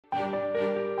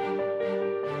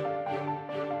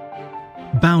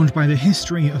Bound by the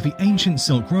history of the ancient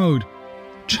Silk Road,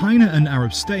 China and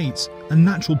Arab states are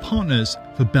natural partners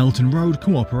for Belt and Road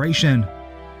cooperation.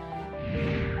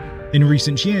 In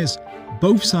recent years,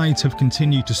 both sides have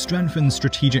continued to strengthen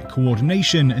strategic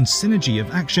coordination and synergy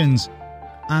of actions,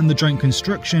 and the joint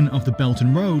construction of the Belt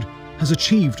and Road has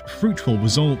achieved fruitful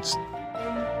results.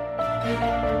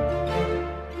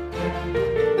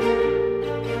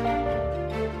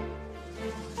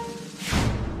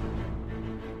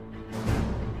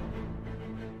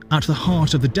 At the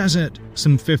heart of the desert,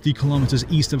 some 50 kilometers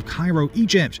east of Cairo,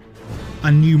 Egypt, a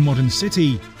new modern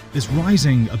city is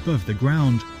rising above the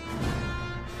ground.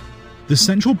 The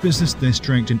Central Business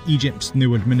District in Egypt's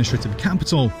new administrative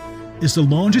capital is the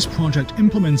largest project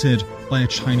implemented by a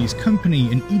Chinese company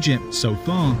in Egypt so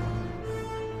far.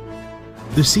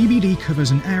 The CBD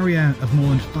covers an area of more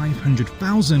than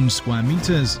 500,000 square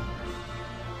meters.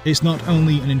 It's not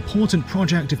only an important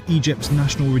project of Egypt's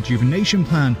National Rejuvenation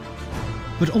Plan,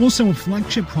 but also a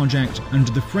flagship project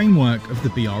under the framework of the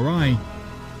BRI.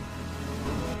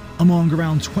 Among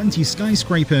around 20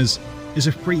 skyscrapers is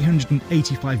a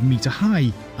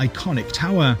 385-meter-high iconic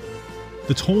tower,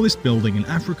 the tallest building in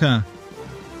Africa.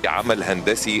 عمل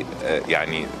هندسي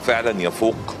يعني فعلا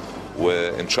يفوق،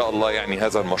 وإن شاء الله يعني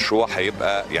هذا المشروع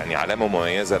هيبقى يعني علامة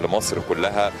مميزة لمصر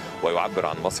كلها ويعبر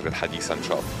عن مصر الحديثة إن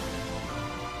شاء الله.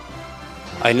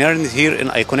 I learned here in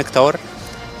iconic tower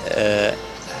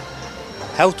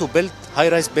how to build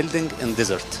high-rise building in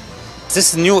desert.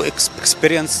 This is new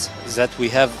experience that we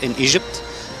have in Egypt,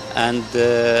 and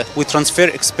we transfer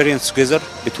experience together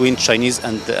between Chinese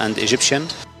and Egyptian.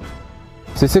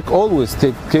 CSIC always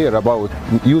take care about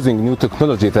using new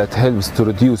technology that helps to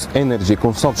reduce energy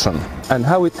consumption and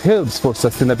how it helps for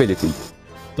sustainability.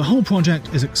 The whole project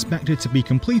is expected to be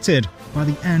completed by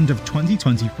the end of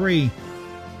 2023.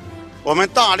 我们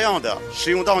大量的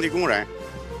使用当地工人，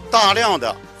大量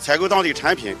的采购当地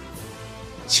产品，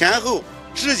前后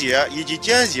直接以及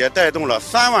间接带动了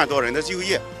3万多人的就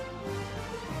业，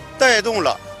带动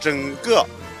了整个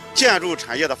建筑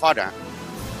产业的发展。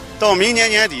到明年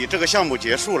年底，这个项目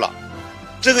结束了，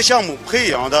这个项目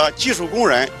培养的技术工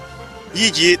人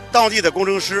以及当地的工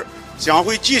程师将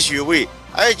会继续为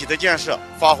埃及的建设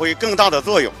发挥更大的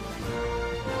作用。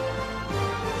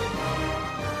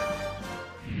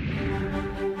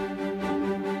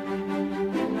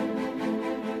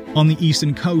On the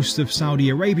eastern coast of Saudi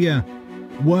Arabia,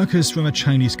 workers from a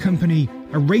Chinese company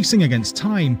are racing against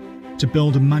time to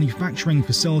build a manufacturing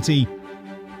facility.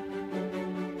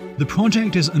 The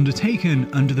project is undertaken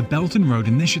under the Belt and Road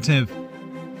Initiative.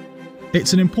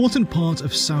 It's an important part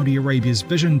of Saudi Arabia's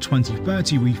Vision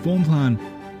 2030 reform plan,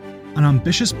 an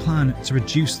ambitious plan to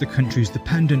reduce the country's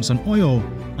dependence on oil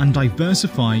and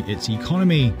diversify its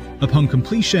economy. Upon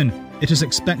completion, it is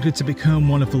expected to become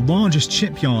one of the largest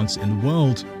shipyards in the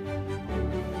world.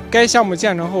 该项目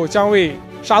建成后将为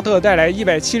沙特带来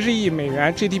170亿美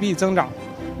元 GDP 增长，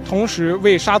同时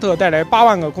为沙特带来8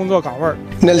万个工作岗位。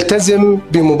نلتزم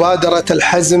بمبادرة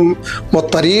الحزم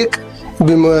والطريق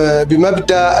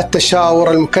بمبدأ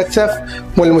التشاور المكثف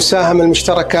والمساهمة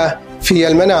المشتركة في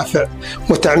المنافع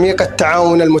وتعميق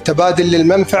التعاون المتبادل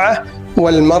للمنفعة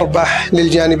والمربح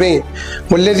للجانبين،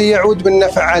 والذي يعود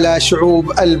بالنفع على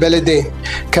شعوب البلدين،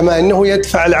 كما أنه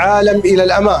يدفع العالم إلى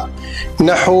الأمام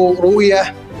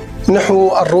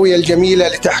نحو الرؤية الجميلة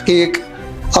لتحقيق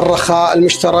الرخاء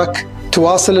المشترك.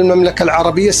 تواصل المملكة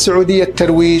العربية السعودية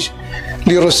الترويج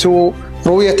لرسو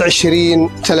رؤية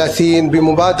 2030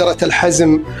 بمبادرة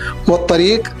الحزم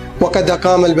والطريق، وقد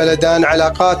أقام البلدان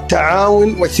علاقات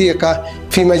تعاون وثيقة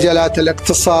في مجالات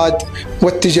الاقتصاد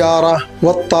والتجارة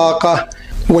والطاقة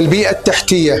والبيئة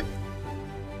التحتية.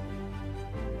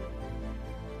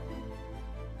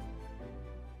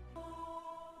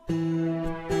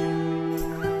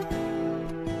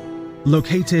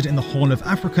 Located in the Horn of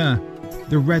Africa,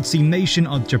 the Red Sea nation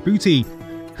of Djibouti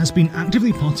has been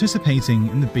actively participating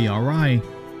in the BRI.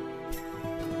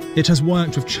 It has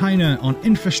worked with China on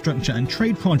infrastructure and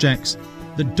trade projects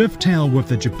that dovetail with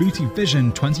the Djibouti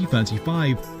Vision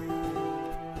 2035.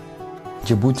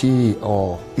 Djibouti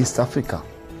or East Africa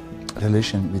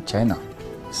relation with China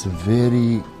is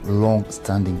very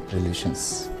long-standing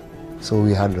relations. So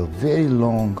we had a very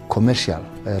long commercial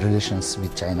relations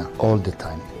with China all the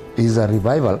time. It is a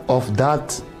revival of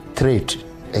that trade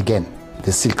again,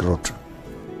 the Silk Road.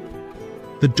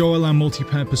 The Douala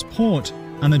multi-purpose port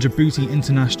and the Djibouti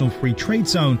International Free Trade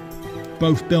Zone,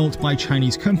 both built by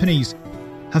Chinese companies,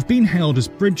 have been hailed as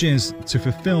bridges to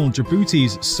fulfill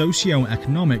Djibouti's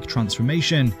socio-economic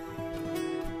transformation.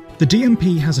 The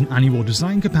DMP has an annual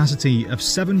design capacity of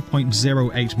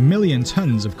 7.08 million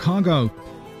tons of cargo.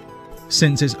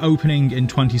 Since its opening in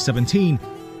 2017,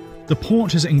 the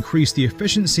port has increased the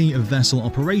efficiency of vessel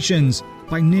operations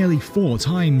by nearly 4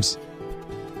 times.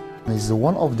 It's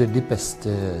one of the deepest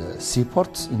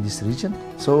seaports in this region,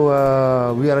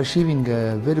 so we are achieving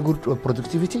very good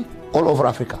productivity all over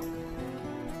Africa.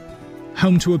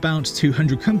 Home to about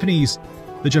 200 companies,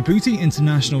 the Djibouti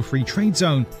International Free Trade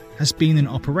Zone has been in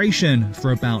operation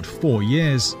for about 4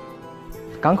 years.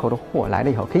 港口的货来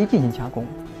了以后可以进行加工，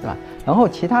对吧？然后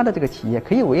其他的这个企业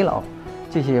可以围绕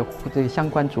这些相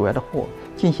关主要的货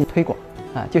进行推广，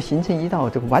就形成一道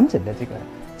这个完整的这个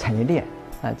产业链，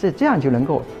这样就能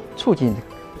够促进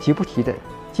吉布提的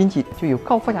经济就有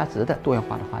高附加值的多元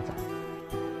化的发展。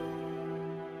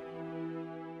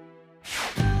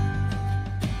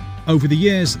Over the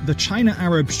years, the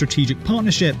China-Arab Strategic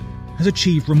Partnership has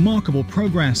achieved remarkable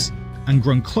progress and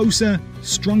grown closer,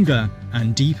 stronger,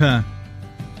 and deeper.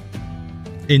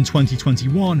 In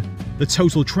 2021, the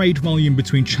total trade volume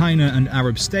between China and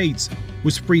Arab states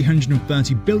was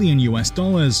 $330 billion,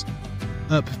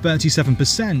 up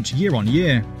 37% year on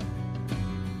year.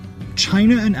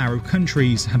 China and Arab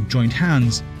countries have joined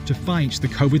hands to fight the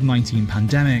COVID-19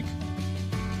 pandemic.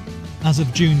 As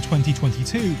of June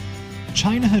 2022,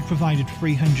 China had provided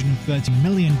 330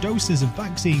 million doses of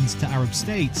vaccines to Arab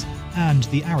states and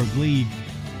the Arab League.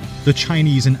 The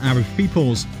Chinese and Arab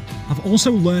peoples have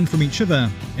also learned from each other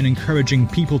in encouraging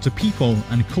people-to-people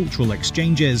and cultural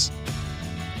exchanges.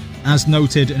 As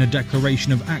noted in a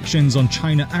Declaration of Actions on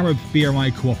China-Arab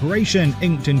BRI Cooperation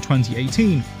inked in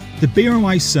 2018, the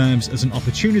BRI serves as an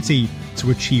opportunity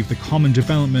to achieve the common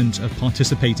development of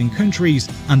participating countries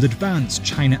and advance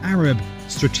China-Arab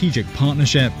strategic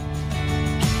partnership.